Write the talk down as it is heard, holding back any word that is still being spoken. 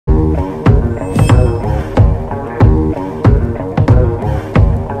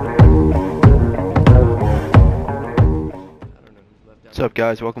up,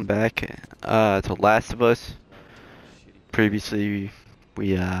 guys? Welcome back to Last of Us. Previously,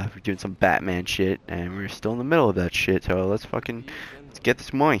 we were doing some Batman shit, and we're still in the middle of that shit. So let's get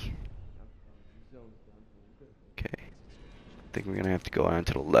this money. Okay, I think we're gonna have to go on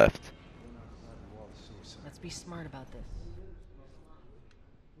to the left. Let's be smart about this.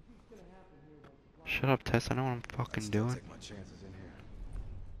 Shut up, Tess. I know what I'm fucking doing.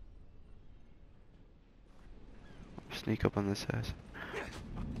 Sneak up on this ass.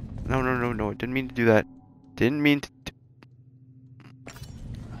 No, no, no, no. Didn't mean to do that. Didn't mean to.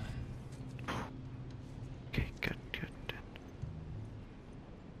 Okay, good, good.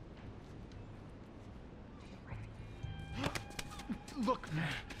 Look, man.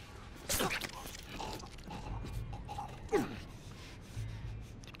 You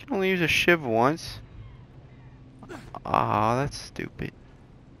can only use a shiv once. Ah, that's stupid.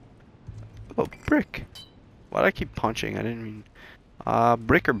 Oh, brick. Why'd I keep punching? I didn't mean.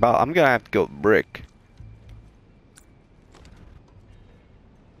 Brick or bow? I'm gonna have to go with brick.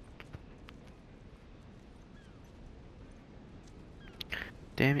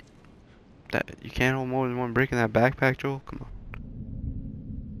 Damn it. That you can't hold more than one brick in that backpack, Joel? Come on.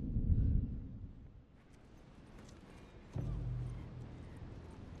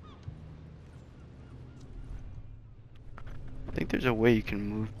 I think there's a way you can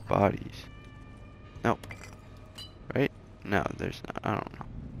move bodies. Nope. Right? No, there's not. I don't know.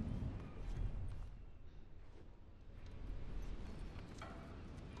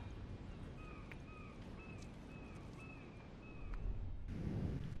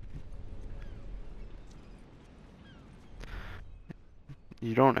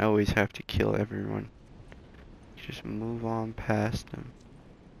 You don't always have to kill everyone. Just move on past them.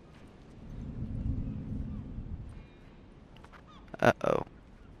 Uh-oh.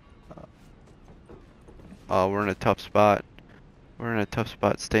 Oh, we're in a tough spot. We're in a tough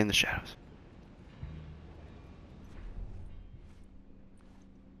spot. Stay in the shadows.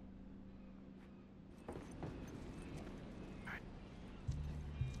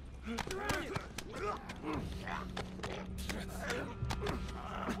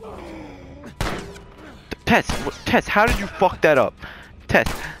 Tess, how did you fuck that up? Tess,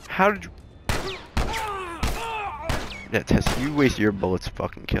 how did you... Yeah, Tess, you waste your bullets to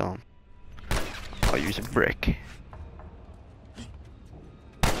fucking kill him. I'll use a brick.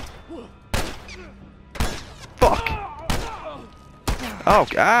 Fuck! Oh,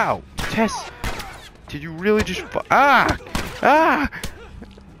 ow! Tess! Did you really just Ah!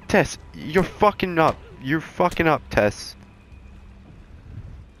 Tess, you're fucking up. You're fucking up, Tess.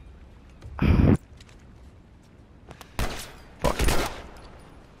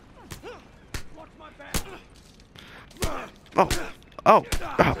 Oh,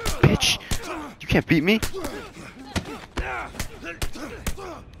 bitch! You can't beat me.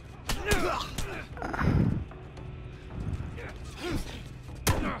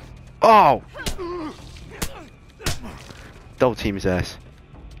 Oh! Double team his ass.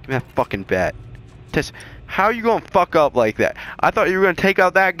 Give me that fucking bat. Tess, how are you gonna fuck up like that? I thought you were gonna take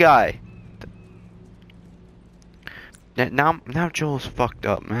out that guy. Now Joel's fucked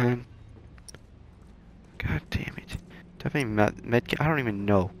up, man. God damn it. Definitely medkit. I don't even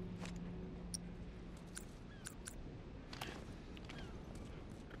know.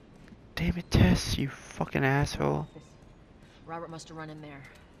 Damn it, Tess, you fucking asshole. Robert must have run in there.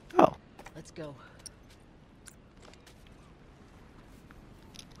 Oh. Let's go.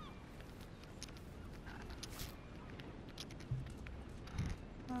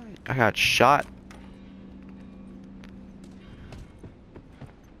 I got shot.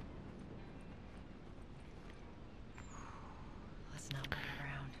 Let's not wait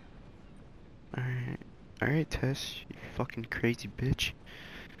around. Alright, Tess, you fucking crazy bitch.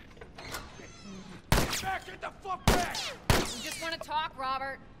 Get the fuck back! We just want to talk,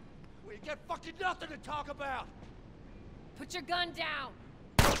 Robert. We got fucking nothing to talk about! Put your gun down.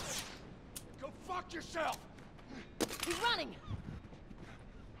 Go fuck yourself! He's running.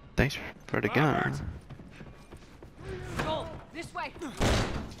 Thanks for the gun. Joel, this way.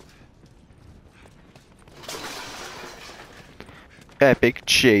 Epic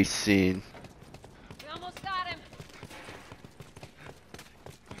chase scene. We almost got him.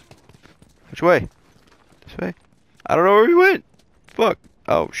 Which way? This way? I don't know where he went. Fuck.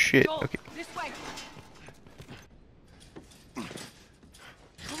 Oh shit. Joel, Okay. this way.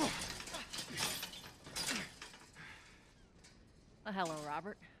 Well, hello,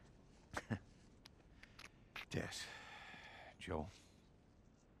 Robert. Tess. Joel.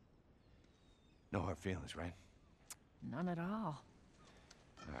 No hard feelings, right? None at all.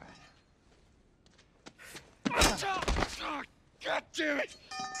 Alright. God damn it!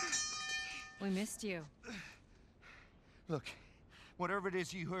 We missed you. Look, whatever it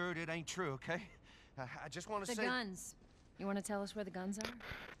is you heard, it ain't true, okay? I just want to The say... guns. You want to tell us where the guns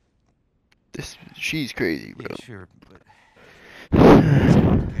are? She's crazy, bro. Yeah, sure, but... It's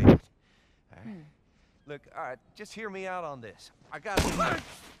complicated. All right. Look, all right, just hear me out on this. I got to...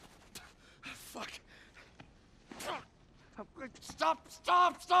 Fuck. Stop!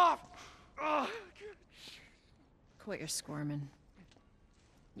 Ugh. Quit your squirming.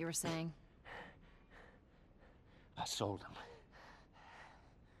 You were saying? I sold him.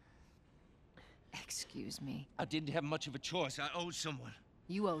 Excuse me. I didn't have much of a choice. I owed someone.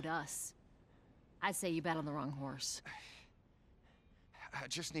 You owed us. I'd say you bet on the wrong horse. I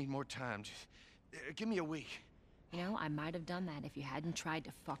just need more time. Just, give me a week. You know, I might have done that if you hadn't tried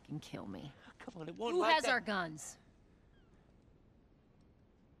to fucking kill me. Come on, it won't Who like has that. our guns?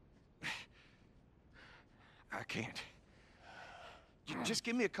 I can't. Just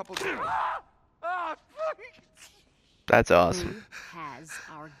give me a couple days. Ah, fuck. That's awesome. Who has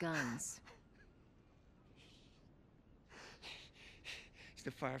our guns? It's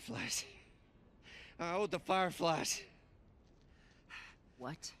the Fireflies. I owed the Fireflies.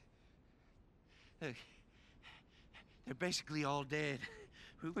 What? Look, they're basically all dead.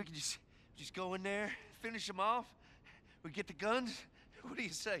 We can just go in there, finish them off. We get the guns. What do you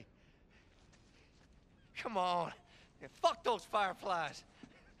say? Come on. Yeah, fuck those Fireflies.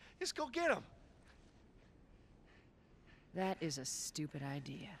 Just go get them. That is a stupid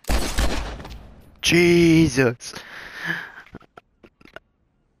idea. Jesus.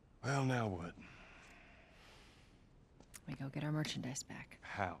 Well, now what? We go get our merchandise back.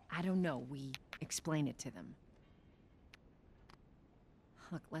 How? I don't know. We explain it to them.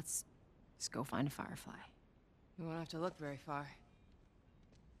 Look, let's go find a Firefly. You won't have to look very far.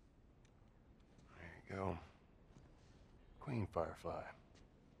 There you go. Queen Firefly.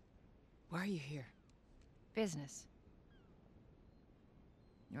 Why are you here? Business.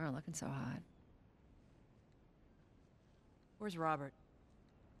 You aren't looking so hot. Where's Robert?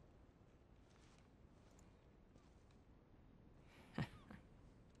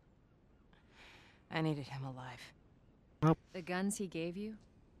 I needed him alive. The guns he gave you,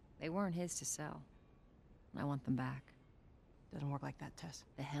 they weren't his to sell. I want them back. Doesn't work like that, Tess.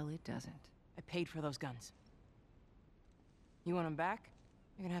 The hell it doesn't. I paid for those guns. You want them back?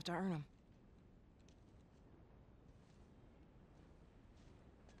 You're gonna have to earn them.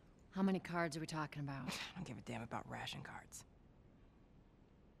 How many cards are we talking about? I don't give a damn about ration cards.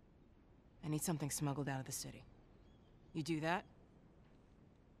 I need something smuggled out of the city. You do that,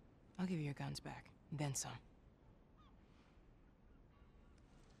 I'll give you your guns back, and then some.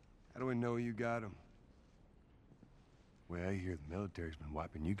 How do we know you got them? Well, I hear the military's been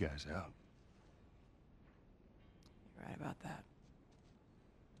wiping you guys out. You're right about that.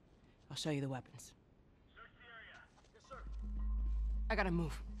 I'll show you the weapons. Search the area. Yes, sir. I gotta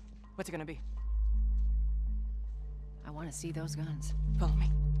move. What's it gonna be? I want to see those guns. Follow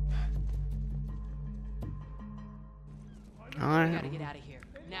me. I Alright. gotta get out of here.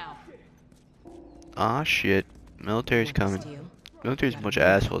 Now. Aw, shit. Military's coming. Steal. Military's a bunch of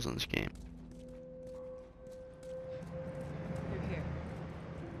assholes in this game. Through here.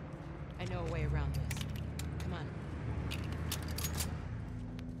 I know a way around this. Come on.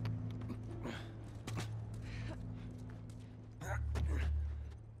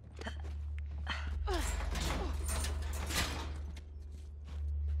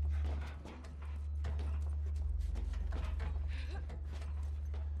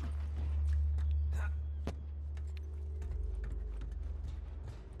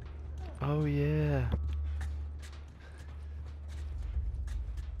 Oh, yeah.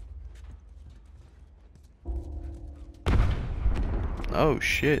 Oh,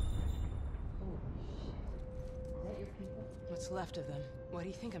 shit. What's left of them? Why do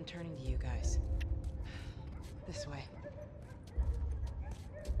you think I'm turning to you guys? This way.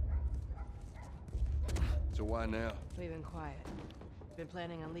 So why now? We've been quiet. Been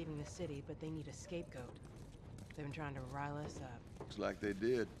planning on leaving the city, but they need a scapegoat. They've been trying to rile us up. Looks like they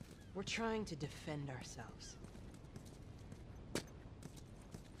did. We're trying to defend ourselves.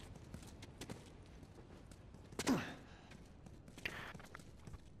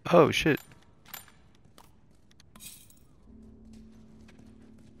 Oh, shit.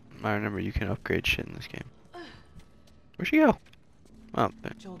 I remember you can upgrade shit in this game. Where'd she go? Oh,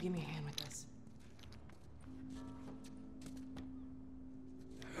 there. Joel, give me a hand with this.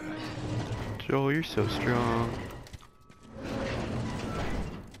 Joel, you're so strong.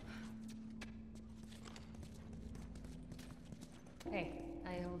 Hey,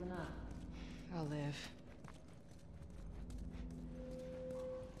 how you holding up? I'll live.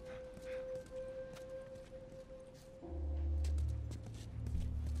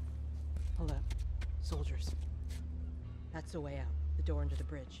 That's the way out. The door into the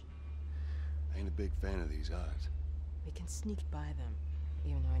bridge. I ain't a big fan of these odds. We can sneak by them,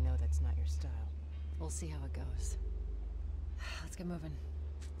 even though I know that's not your style. We'll see how it goes. Let's get moving.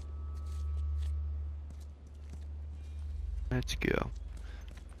 Let's go.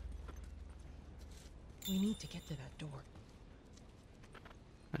 We need to get to that door.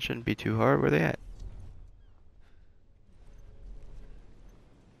 That shouldn't be too hard. Where they at?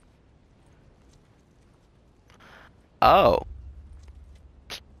 Oh.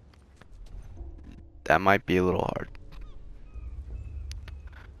 That might be a little hard.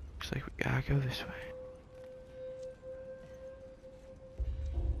 Looks like we gotta go this way.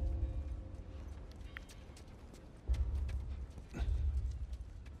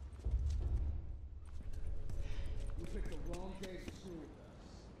 You picked the wrong case to shoot with us.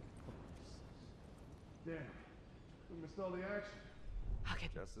 Damn. We missed all the action. I'll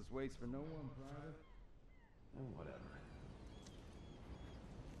get Justice waits for no one, Private. Oh, whatever.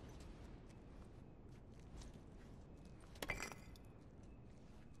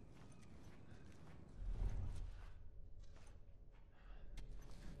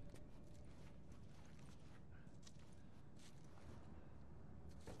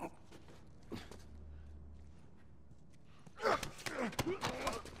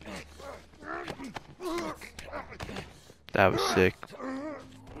 That was sick.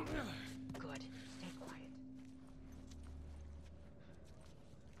 good. Stay quiet.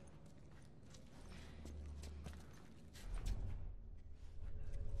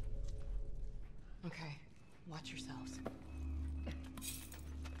 Okay, watch yourselves.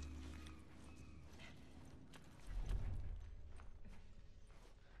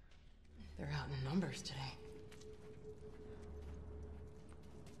 They're out in numbers today.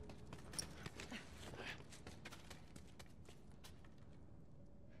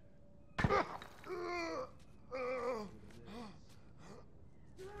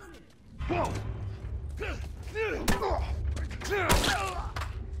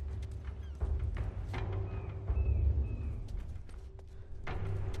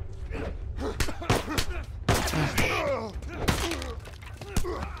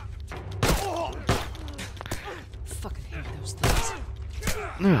 Fucking hate those things.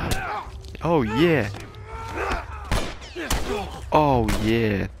 Oh yeah. Oh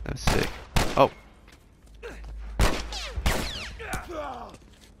yeah. That's sick. Oh.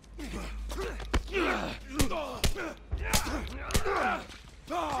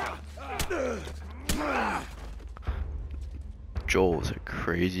 Joel's a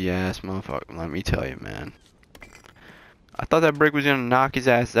crazy ass motherfucker, let me tell you, man. I thought that brick was gonna knock his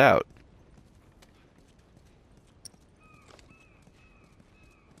ass out.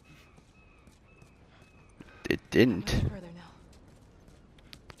 It didn't. Much further now.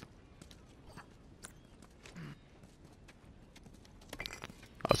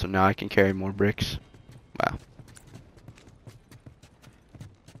 Oh, so now I can carry more bricks. Wow.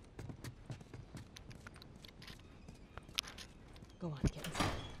 Go on, get inside.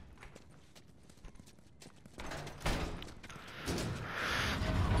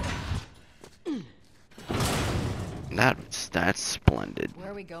 That's splendid.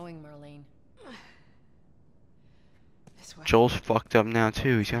 Where are we going, Marlene? This way. Joel's fucked up now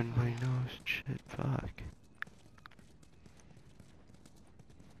too. He's got nobody knows. Shit, fuck.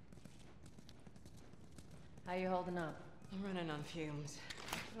 How you holding up? I'm running on fumes.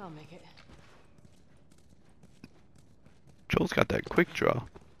 But I'll make it. Joel's got that quick draw.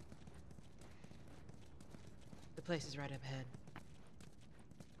 The place is right up ahead.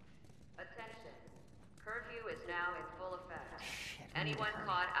 Attention. Curfew is now in full effect. Shit, we need to Anyone hurry.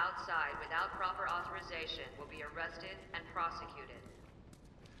 caught outside without proper authorization will be arrested and prosecuted.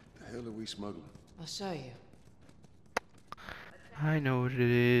 The hell are we smuggling? I'll show you. I know what it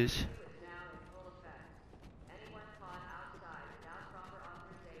is. Curfew is now in full effect. Anyone caught outside without proper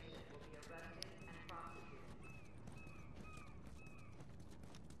authorization will be arrested and prosecuted.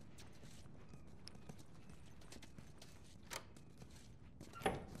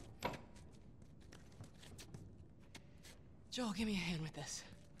 Joel, give me a hand with this.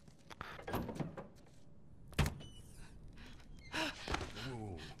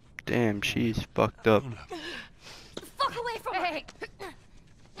 Damn, she's fucked up. Fuck away from me!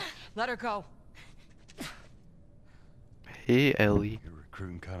 Let her go. Hey, Ellie. You're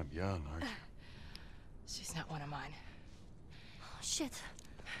recruiting kind of young, aren't you? She's not one of mine. Oh, shit.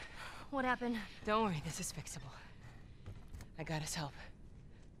 What happened? Don't worry, this is fixable. I got his help.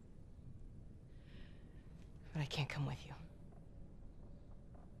 But I can't come with you.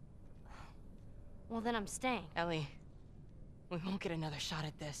 Well, then I'm staying. Ellie, we won't get another shot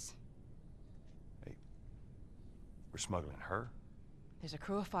at this. We're smuggling her? There's a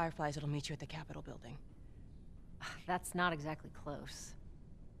crew of Fireflies that'll meet you at the Capitol building. That's not exactly close.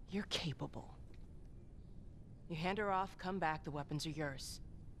 You're capable. You hand her off, come back, the weapons are yours.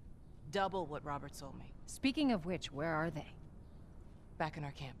 Double what Robert sold me. Speaking of which, where are they? Back in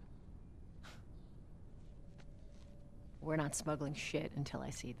our camp. We're not smuggling shit until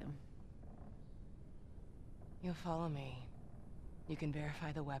I see them. You'll follow me. You can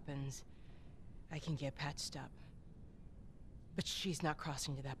verify the weapons. I can get patched up. But she's not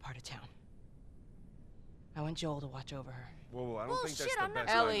crossing to that part of town. I want Joel to watch over her. Whoa, I don't think that's the I'm not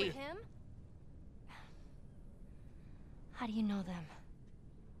best Ellie. idea. with him. How do you know them?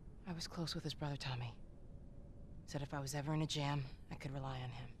 I was close with his brother Tommy. Said if I was ever in a jam, I could rely on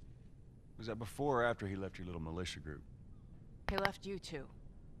him. Was that before or after he left your little militia group? He left you too.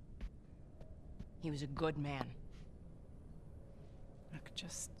 He was a good man. Look,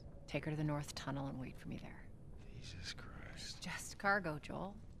 just take her to the North Tunnel and wait for me there. Jesus Christ. Just cargo,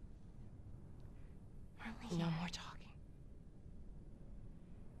 Joel. No more talking.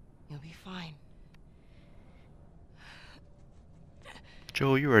 You'll be fine.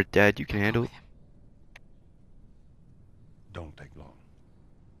 Joel, you are a dad. You can Go handle with it. him. Don't take long.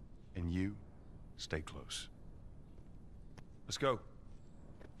 And you, stay close. Let's go.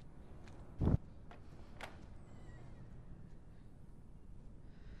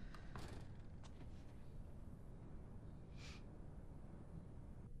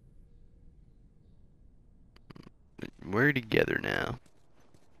 We're together now.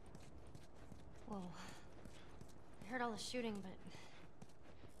 Whoa. I heard all the shooting, but...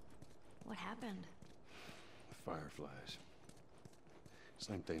 what happened? The Fireflies.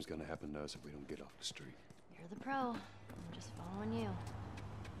 Same thing's gonna happen to us if we don't get off the street. You're the pro. I'm just following you.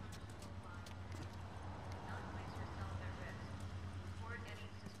 Not place yourself at risk. Report any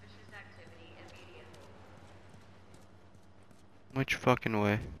suspicious activity immediately. Which fucking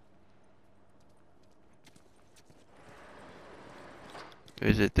way?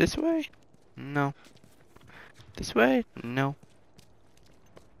 Is it this way? No. This way? No.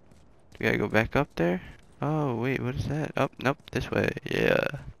 We gotta go back up there? Oh, wait, what is that? Oh, nope, this way. Yeah.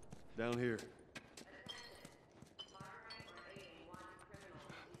 Down here.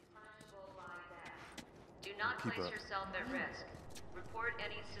 Do not Keep place up. yourself at risk. Report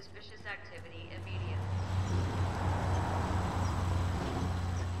any suspicious activity immediately.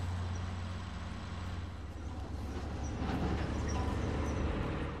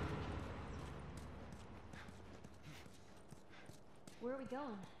 Where are we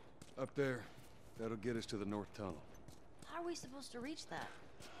going? Up there. That'll get us to the North Tunnel. How are we supposed to reach that?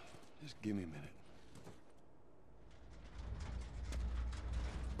 Just give me a minute.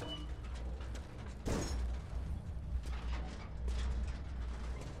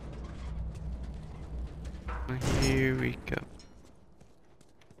 Here we go.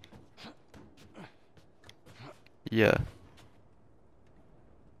 Yeah.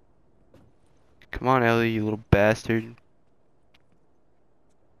 Come on, Ellie, you little bastard.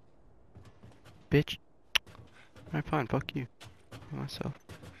 Bitch. Alright, fine, fuck you. Myself.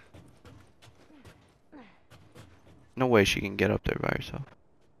 No way she can get up there by herself.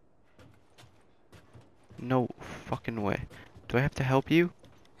 No fucking way. Do I have to help you?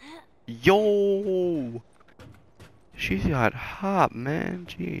 Yo! She's got hot, man.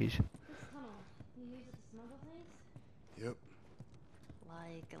 Jeez. This tunnel. You use it to smuggle things? Yep.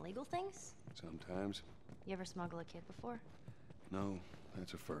 Like illegal things? Sometimes. You ever smuggle a kid before? No,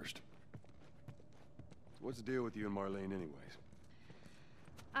 that's a first. What's the deal with you and Marlene anyways?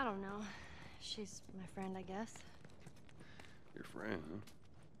 I don't know. She's my friend, I guess. Your friend, huh?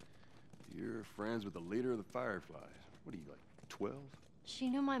 You're friends with the leader of the Fireflies. What are you, like, 12? She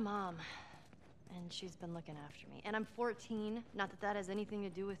knew my mom, and she's been looking after me. And I'm 14. Not that that has anything to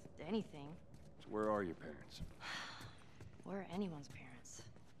do with anything. So where are your parents? We're anyone's parents.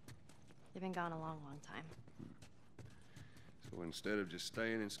 They've been gone a long, long time. So instead of just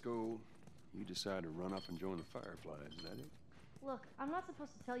staying in school, you decide to run up and join the Fireflies, is that it? Look, I'm not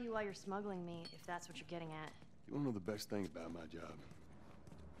supposed to tell you why you're smuggling me, if that's what you're getting at. You wanna know the best thing about my job?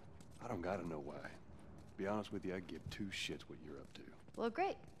 I don't gotta know why. To be honest with you, I give two shits what you're up to. Well,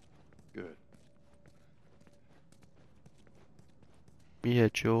 great. Good. Yeah,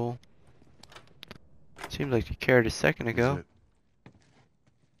 Joel. Seemed like you cared a second ago. That's it.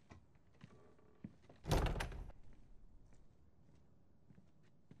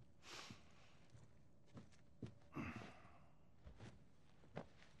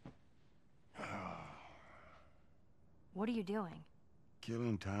 What are you doing?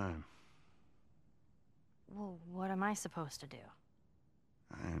 Killing time. Well, what am I supposed to do?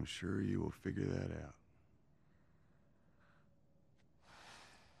 I am sure you will figure that out.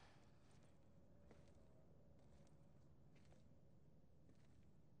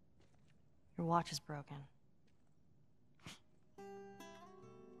 Your watch is broken.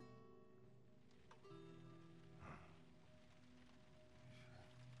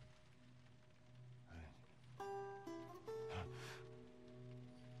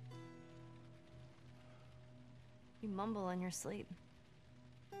 You mumble in your sleep.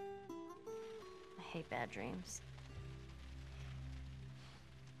 I hate bad dreams.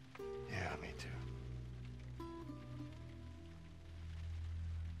 Yeah, me too.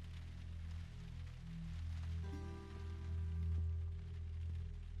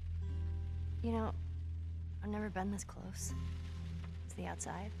 You know, I've never been this close to the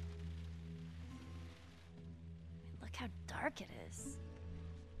outside. I mean, look how dark it is.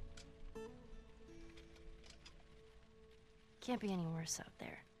 Can't be any worse out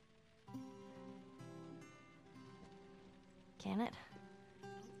there. Can it?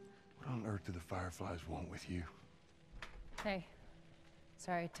 What on earth do the Fireflies want with you? Hey.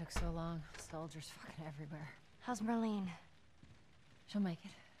 Sorry it took so long. Soldiers fucking everywhere. How's Marlene? She'll make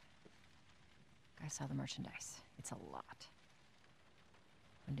it. I saw the merchandise. It's a lot.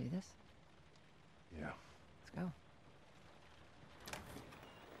 Wanna do this? Yeah. Let's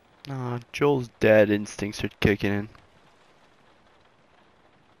go. Joel's dad instincts are kicking in.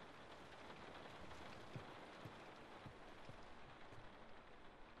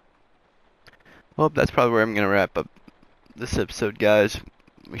 Well, that's probably where I'm going to wrap up this episode, guys.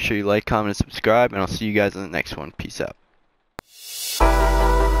 Make sure you like, comment, and subscribe, and I'll see you guys in the next one. Peace out.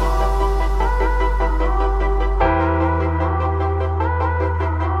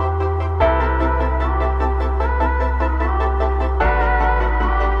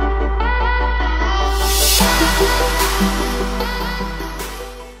 We'll be right back.